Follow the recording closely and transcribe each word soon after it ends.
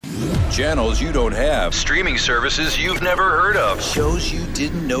Channels you don't have. Streaming services you've never heard of. Shows you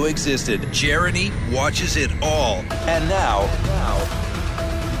didn't know existed. Jeremy watches it all. And now,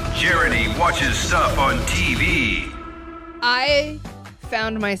 Jeremy watches stuff on TV. I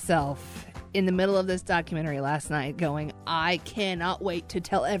found myself in the middle of this documentary last night going, I cannot wait to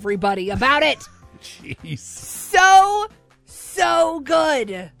tell everybody about it. Jeez. So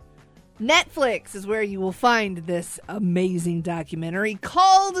good. Netflix is where you will find this amazing documentary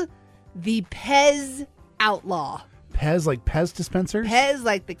called The Pez Outlaw. Pez, like Pez dispensers? Pez,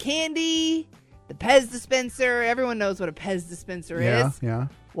 like the candy, the Pez dispenser. Everyone knows what a Pez dispenser is. Yeah.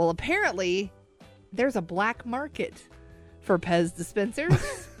 Well, apparently, there's a black market for Pez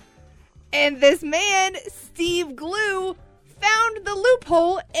dispensers. And this man, Steve Glue, found the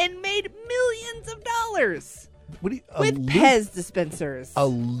loophole and made millions of dollars with Pez dispensers. A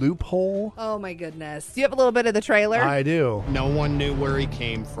loophole? Oh, my goodness. Do you have a little bit of the trailer? I do. No one knew where he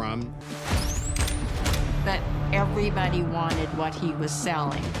came from. But everybody wanted what he was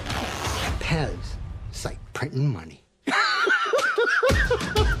selling. Pez. It's like printing money.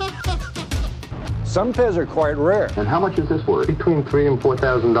 Some Pez are quite rare. And how much is this worth? Between $3,000 and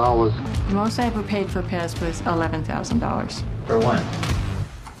 $4,000. The most I ever paid for Pez was $11,000. For one.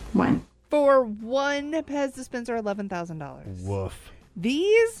 When? For one Pez dispenser, $11,000. Woof.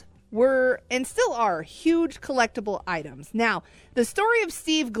 These were, and still are, huge collectible items. Now, the story of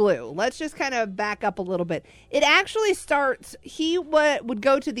Steve Glue, let's just kind of back up a little bit. It actually starts, he would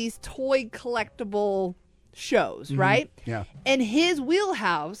go to these toy collectible shows, right? Yeah. And his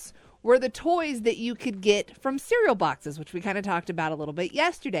wheelhouse were the toys that you could get from cereal boxes, which we kind of talked about a little bit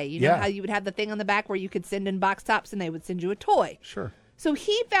yesterday. You know how you would have the thing on the back where you could send in box tops and they would send you a toy. Sure. So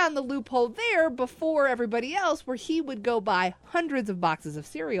he found the loophole there before everybody else, where he would go buy hundreds of boxes of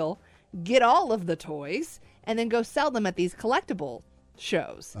cereal, get all of the toys, and then go sell them at these collectible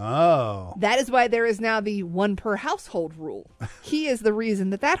shows. Oh. That is why there is now the one per household rule. He is the reason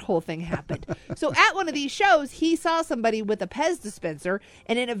that whole thing happened. So at one of these shows, he saw somebody with a Pez dispenser,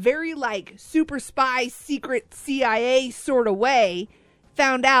 and in a very like super spy, secret CIA sort of way,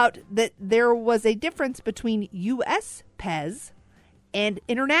 found out that there was a difference between U.S. Pez and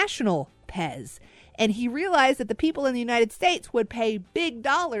international Pez. And he realized that the people in the United States would pay big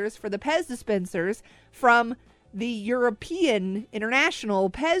dollars for the Pez dispensers from the European international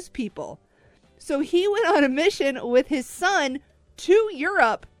Pez people. So he went on a mission with his son to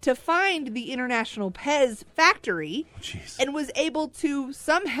Europe to find the international Pez factory and was able to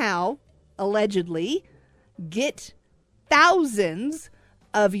somehow, allegedly, get thousands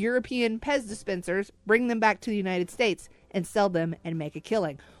of European Pez dispensers, bring them back to the United States, and sell them and make a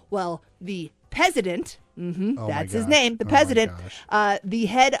killing. Well, the president, that's his name, the president, the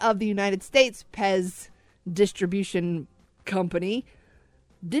head of the United States Pez distribution company,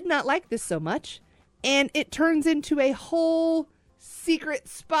 did not like this so much, and it turns into a whole secret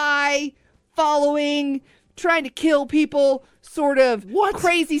spy following, trying to kill people sort of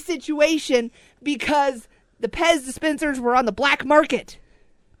crazy situation because the Pez dispensers were on the black market.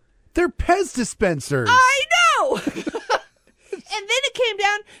 They're Pez dispensers. I know. And then it came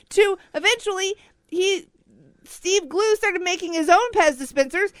down to eventually Steve Glue started making his own Pez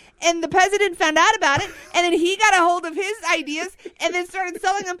dispensers, and the president found out about it, and then he got a hold of his ideas and then started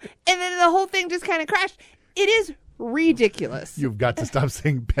selling them, and then the whole thing just kind of crashed. It is ridiculous. You've got to stop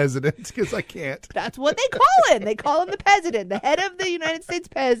saying president because I can't. That's what they call him. They call him the president. The head of the United States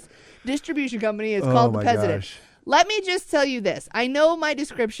Pez distribution company is called the president. Gosh. Let me just tell you this. I know my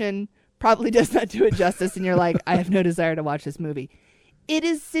description probably does not do it justice, and you're like, I have no desire to watch this movie. It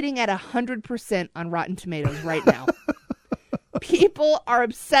is sitting at 100% on Rotten Tomatoes right now. People are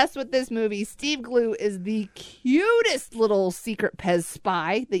obsessed with this movie. Steve Glue is the cutest little secret Pez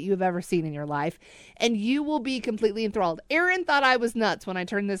spy that you have ever seen in your life, and you will be completely enthralled. Aaron thought I was nuts when I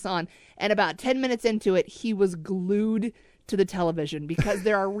turned this on, and about 10 minutes into it, he was glued to the television because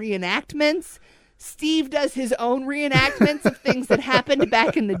there are reenactments. Steve does his own reenactments of things that happened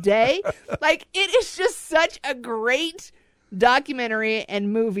back in the day. Like, it is just such a great documentary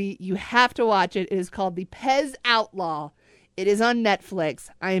and movie. You have to watch it. It is called The Pez Outlaw. It is on Netflix.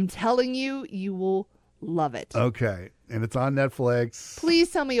 I am telling you, you will love it. Okay. And it's on Netflix.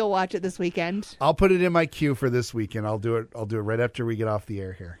 Please tell me you'll watch it this weekend. I'll put it in my queue for this weekend. I'll do it right after we get off the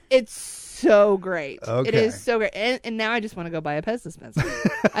air here. It's so great. Okay. It is so great. And now I just want to go buy a Pez dispenser.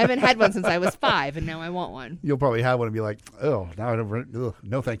 I haven't had one since I was 5, and now I want one. You'll probably have one and be like, oh, now I don't,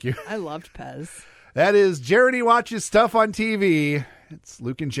 no, thank you. I loved Pez. That is Jeremy Watches Stuff on TV. It's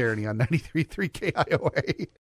Luke and Jeremy on 93.3 KIOA.